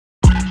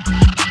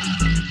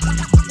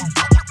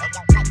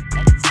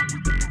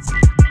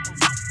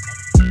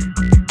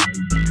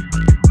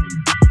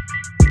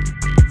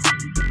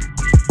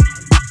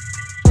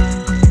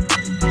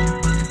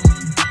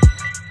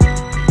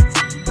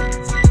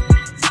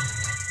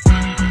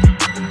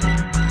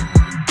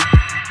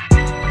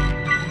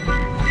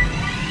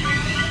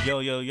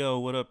Yo,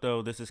 what up,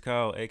 though? This is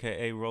Kyle,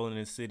 aka Rolling in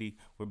the City.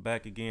 We're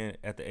back again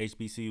at the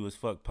HBCU as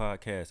Fuck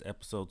podcast,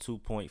 episode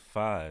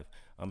 2.5.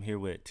 I'm here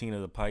with Tina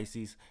the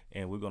Pisces,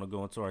 and we're going to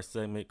go into our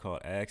segment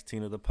called Ask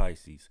Tina the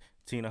Pisces.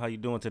 Tina, how you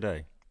doing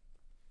today?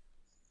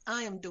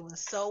 I am doing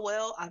so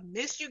well. I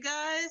missed you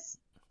guys.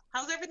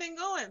 How's everything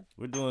going?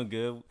 We're doing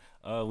good.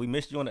 We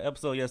missed you on the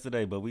episode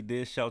yesterday, but we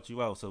did shout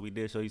you out, so we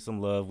did show you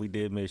some love. We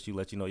did miss you,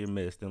 let you know you're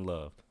missed and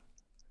loved.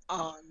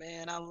 Oh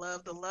man, I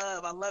love the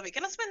love. I love it.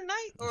 Can I spend the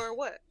night or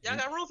what? Y'all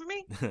got room for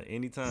me?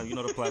 Anytime, you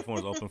know the platform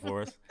is open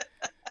for us.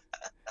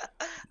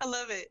 I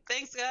love it.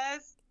 Thanks,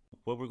 guys.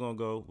 What we're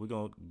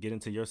gonna get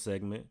into your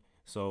segment.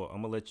 So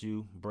I'm gonna let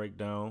you break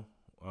down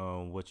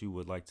what you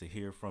would like to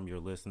hear from your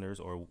listeners,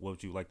 or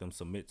what you like them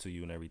submit to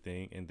you and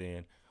everything, and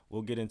then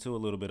we'll get into a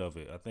little bit of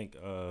it. I think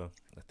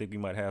we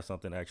might have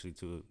something actually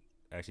to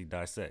actually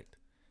dissect.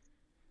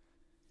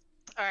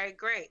 All right,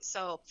 great.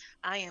 So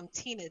I am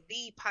Tina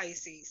the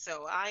Pisces.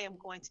 So I am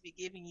going to be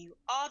giving you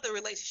all the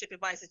relationship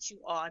advice that you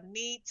all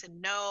need to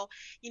know.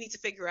 You need to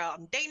figure out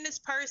I'm dating this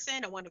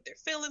person. I wonder if they're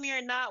feeling me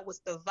or not. What's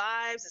the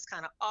vibes? It's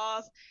kind of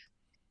off.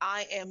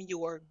 I am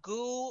your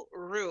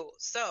guru.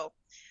 So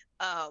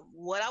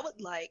what I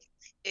would like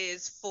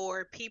is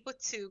for people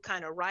to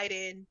kind of write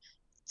in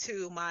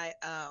to my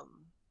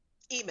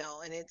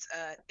email, and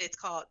it's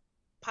called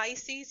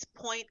Pisces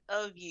Point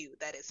of View.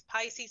 That is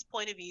Pisces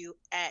Point of View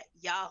at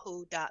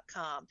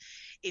yahoo.com.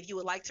 If you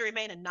would like to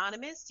remain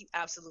anonymous, you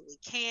absolutely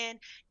can.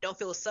 Don't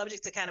feel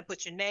subject to kind of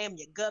put your name,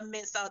 your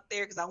governments out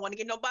there because I don't want to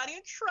get nobody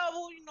in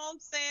trouble. You know what I'm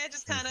saying?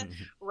 Just kind of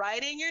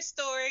write in your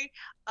story.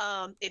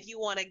 If you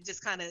want to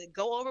just kind of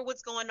go over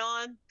what's going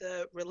on,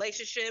 the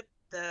relationship,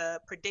 the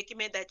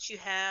predicament that you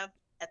have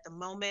at the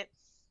moment,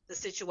 the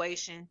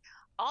situation.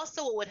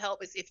 Also, what would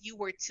help is if you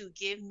were to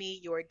give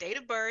me your date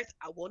of birth,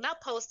 I will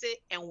not post it,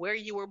 and where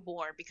you were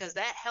born, because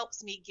that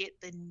helps me get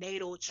the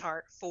natal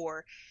chart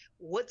for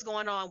what's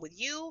going on with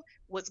you,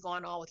 what's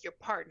going on with your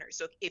partner.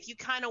 So if you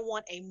kind of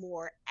want a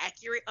more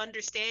accurate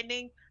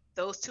understanding,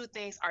 those two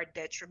things are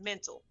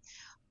detrimental.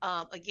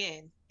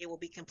 Again, it will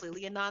be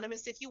completely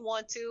anonymous if you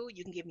want to.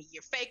 You can give me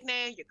your fake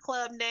name, your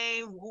club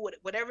name,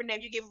 whatever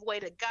name you give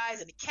away to guys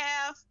and the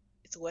calf.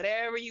 It's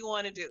whatever you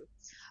want to do.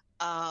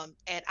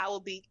 And I will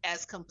be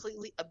as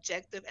completely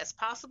objective as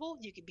possible.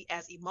 You can be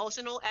as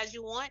emotional as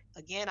you want.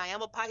 Again, I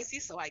am a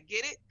Pisces, so I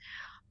get it.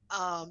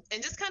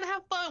 And just kind of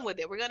have fun with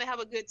it. We're gonna have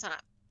a good time.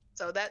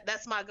 So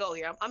that's my goal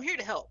here. I'm here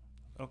to help.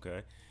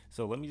 Okay,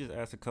 so let me just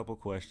ask a couple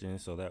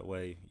questions, so that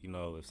way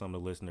if some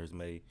of the listeners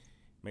may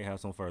have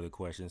some further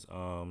questions.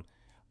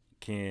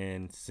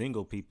 Can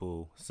single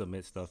people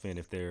submit stuff in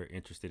if they're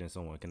interested in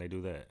someone? Can they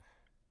do that?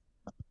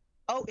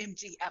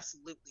 OMG,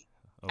 absolutely.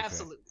 Okay.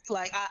 Absolutely.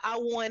 Like I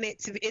want it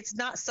to be, it's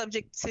not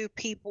subject to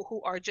people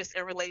who are just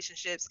in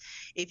relationships.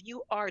 If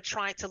you are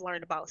trying to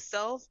learn about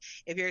self,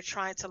 if you're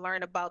trying to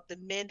learn about the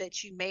men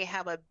that you may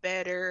have a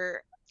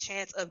better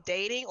chance of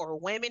dating, or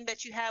women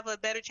that you have a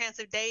better chance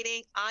of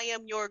dating, I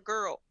am your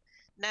girl.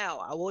 Now,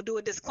 I will do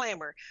a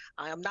disclaimer.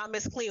 I am not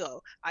Miss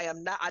Cleo. I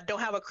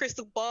don't have a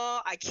crystal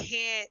ball. I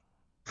can't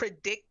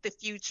predict the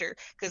future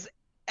because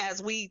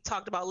as we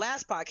talked about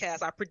last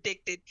podcast, I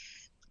predicted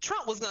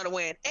Trump was going to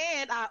win,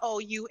 and I owe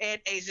you and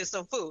Asia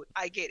some food.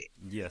 I get it.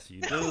 Yes, you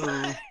do.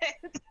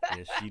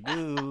 Yes, you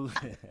do.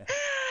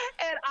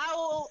 And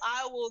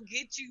I will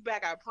get you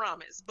back, I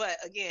promise. But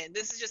again,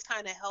 this is just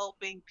kind of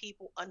helping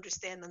people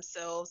understand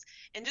themselves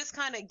and just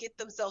kind of get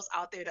themselves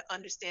out there to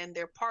understand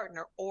their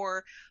partner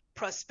or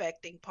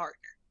prospecting partner.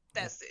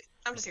 That's it.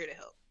 I'm just here to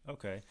help.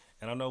 Okay,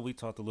 and I know we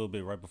talked a little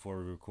bit right before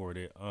we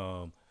recorded.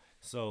 You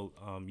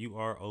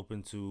are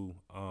open to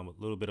a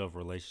little bit of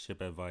relationship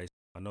advice.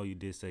 I know you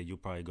did say you'll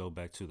probably go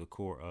back to the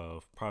core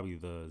of probably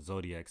the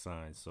zodiac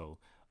signs. So,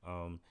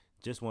 um,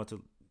 just want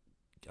to,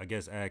 I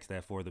guess, ask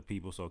that for the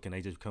people. So, can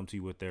they just come to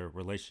you with their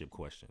relationship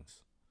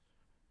questions?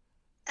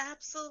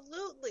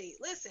 Absolutely.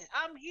 Listen,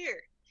 I'm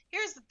here.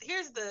 Here's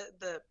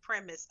the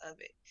premise of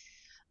it.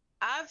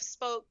 I've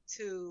spoke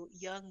to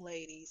young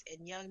ladies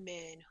and young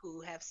men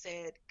who have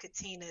said,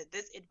 Katina,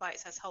 this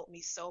advice has helped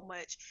me so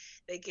much.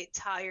 They get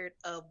tired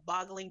of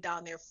boggling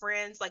down their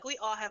friends. Like we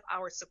all have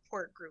our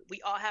support group.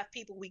 We all have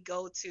people we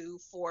go to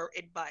for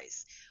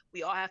advice.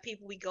 We all have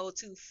people we go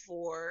to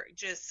for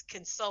just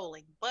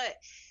consoling. But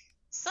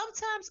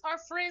sometimes our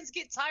friends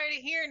get tired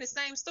of hearing the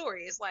same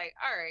story. It's like,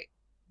 all right,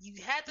 you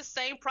had the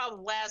same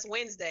problem last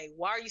Wednesday.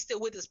 Why are you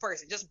still with this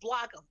person? Just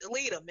block them,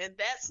 delete them. And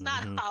that's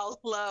not Mm-hmm. how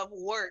love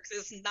works.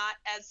 It's not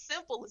as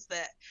simple as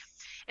that.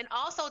 And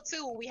also,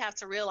 too, what we have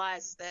to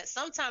realize is that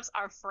sometimes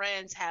our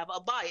friends have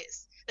a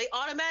bias. They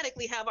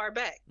automatically have our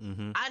back.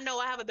 Mm-hmm. I know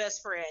I have a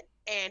best friend,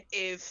 and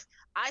if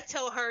I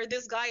tell her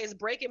this guy is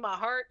breaking my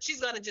heart, she's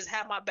gonna just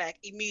have my back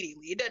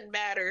immediately. It doesn't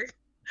matter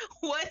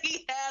what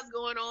he has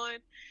going on.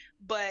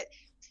 But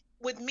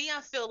with me,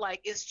 I feel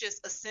like it's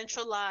just a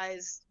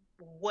centralized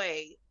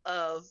way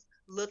of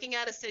looking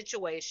at a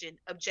situation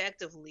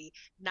objectively,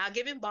 not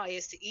giving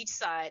bias to each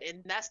side.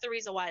 And that's the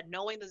reason why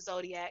knowing the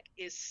zodiac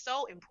is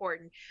so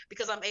important,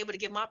 because I'm able to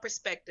give my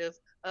perspective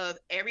of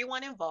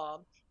everyone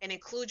involved and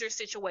include your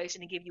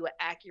situation and give you an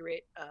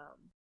accurate,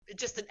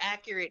 just an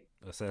accurate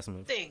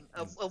Assessment. thing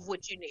of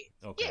what you need.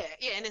 Okay.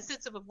 Yeah, an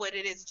incentive of what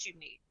it is that you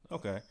need.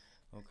 Okay.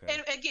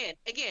 And again,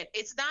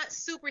 it's not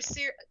super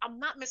serious. I'm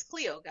not Miss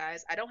Cleo,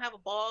 guys. I don't have a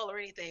ball or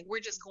anything.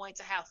 We're just going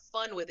to have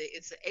fun with it.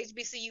 It's an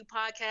HBCU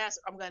podcast.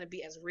 I'm going to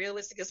be as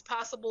realistic as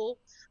possible.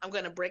 I'm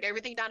going to break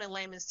everything down in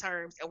layman's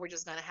terms, and we're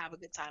just going to have a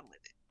good time with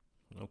it.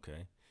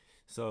 Okay.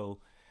 So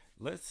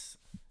let's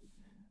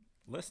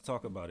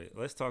talk about it.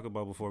 Let's talk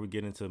about, before we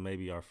get into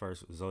maybe our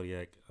first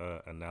zodiac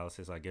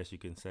analysis, I guess you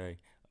can say.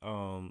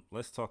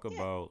 Let's talk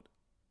about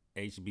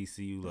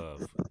HBCU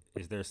love.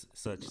 Is there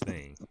such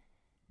thing?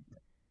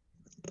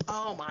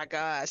 Oh my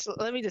gosh.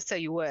 Let me just tell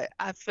you what.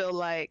 I feel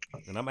like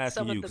And I'm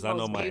asking you because I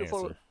know my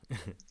answer.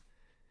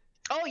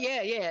 Oh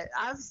yeah.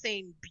 I've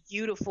seen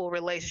beautiful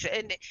relationships,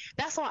 and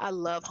that's why I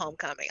love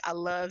homecoming. I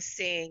love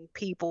seeing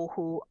people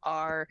who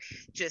are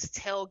just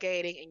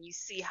tailgating, and you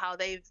see how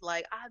they've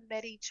we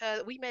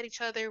met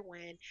each other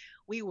when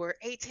we were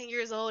 18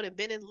 years old and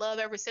been in love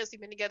ever since. We've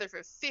been together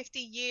for 50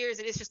 years,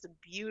 and it's just a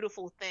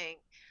beautiful thing.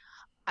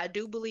 I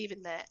do believe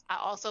in that. I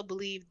also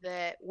believe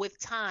that with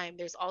time,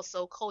 there's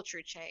also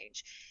culture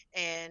change.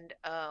 And,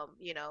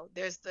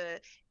 there's the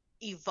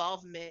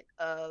evolvement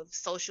of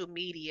social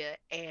media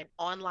and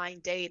online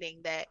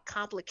dating that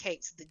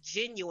complicates the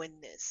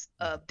genuineness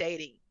of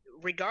dating,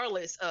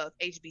 regardless of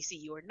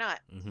HBCU or not.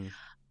 Mm-hmm.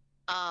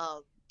 I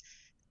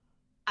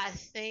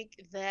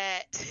think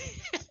that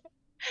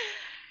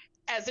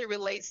as it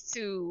relates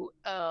to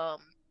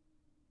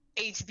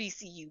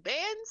HBCU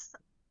bands,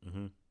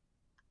 mm-hmm.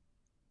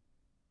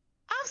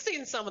 I've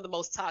seen some of the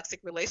most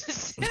toxic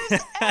relationships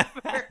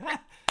ever.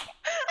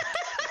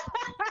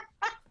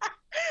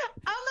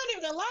 I'm not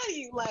even gonna lie to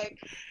you,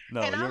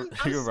 no, and I'm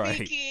you're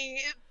speaking,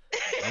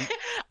 right.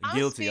 I'm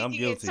guilty. I'm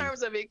guilty. In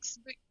terms of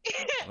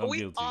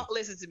we all,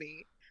 listen to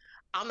me.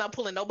 I'm not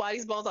pulling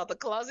nobody's bones out the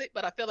closet,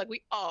 but I feel like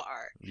we all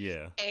are.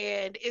 Yeah.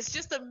 And it's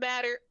just a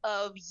matter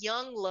of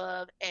young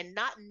love and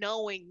not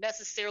knowing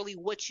necessarily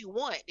what you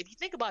want. If you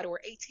think about it,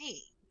 we're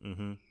 18.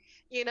 Mm-hmm.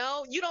 You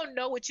don't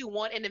know what you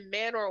want in a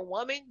man or a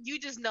woman. You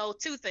just know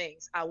two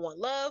things. I want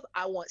love.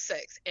 I want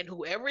sex. And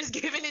whoever is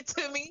giving it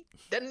to me,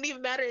 doesn't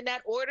even matter in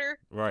that order.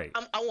 Right.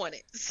 I want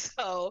it.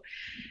 So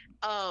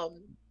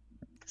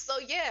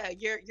yeah,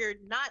 you're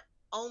not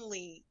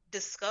only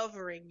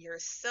discovering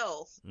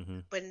yourself,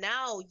 mm-hmm. but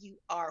now you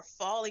are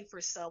falling for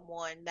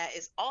someone that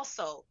is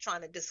also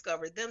trying to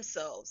discover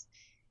themselves.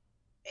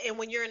 And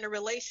when you're in a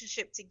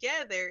relationship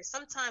together,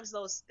 sometimes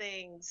those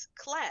things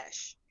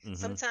clash. Mm-hmm.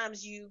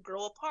 Sometimes you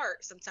grow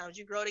apart. Sometimes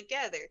you grow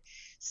together.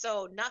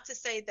 So not to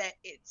say that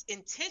it's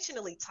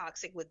intentionally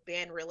toxic with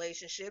band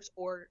relationships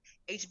or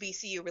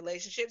HBCU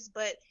relationships,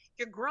 but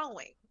you're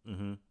growing.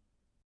 Mm-hmm.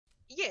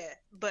 Yeah,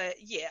 but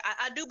yeah,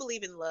 I do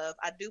believe in love.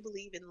 I do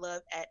believe in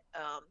love at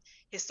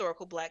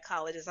historical Black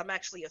colleges. I'm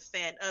actually a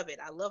fan of it.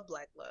 I love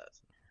Black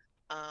love.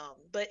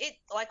 But it,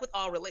 like with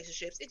all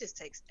relationships, it just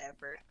takes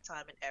effort,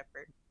 time and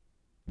effort.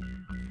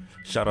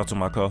 Shout out to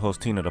my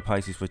co-host Tina the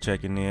Pisces for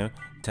checking in,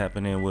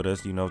 tapping in with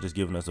us, just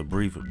giving us a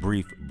brief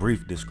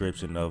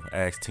description of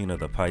Ask Tina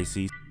the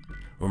Pisces.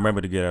 Remember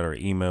to get out our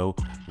email,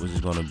 which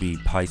is going to be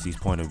Pisces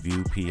Point of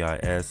View,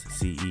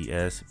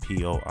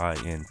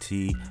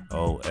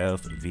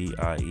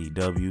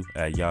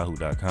 PISCESPOINTOFVIEW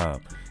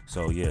 @yahoo.com.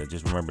 So yeah,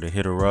 just remember to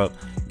hit her up,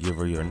 give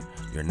her your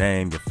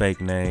name, your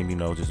fake name,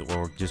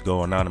 just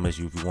go anonymous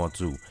if you want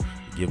to.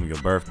 Give them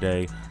your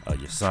birthday,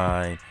 your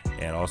sign,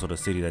 and also the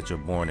city that you're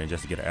born in,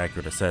 just to get an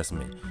accurate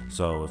assessment.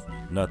 So if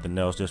nothing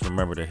else, just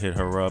remember to hit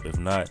her up. If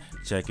not,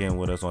 check in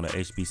with us on the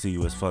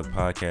HBCU as Fuck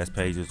podcast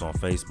pages on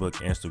Facebook,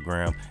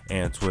 Instagram,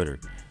 and Twitter.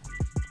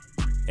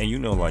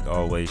 And like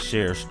always,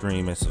 share,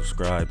 stream, and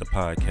subscribe the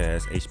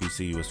podcast,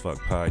 HBCU as Fuck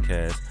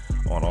podcast,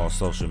 on all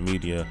social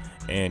media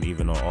and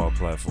even on all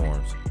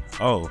platforms.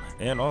 Oh,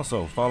 and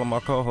also follow my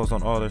co-hosts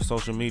on all their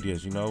social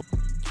medias,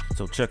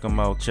 So check them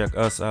out, check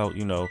us out,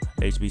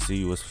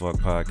 HBCU as Fuck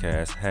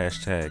podcast,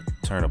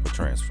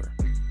 #TurnUpATransfer.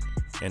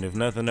 And if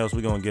nothing else,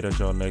 we're going to get at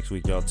y'all next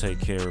week. Y'all take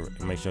care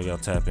and make sure y'all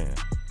tap in.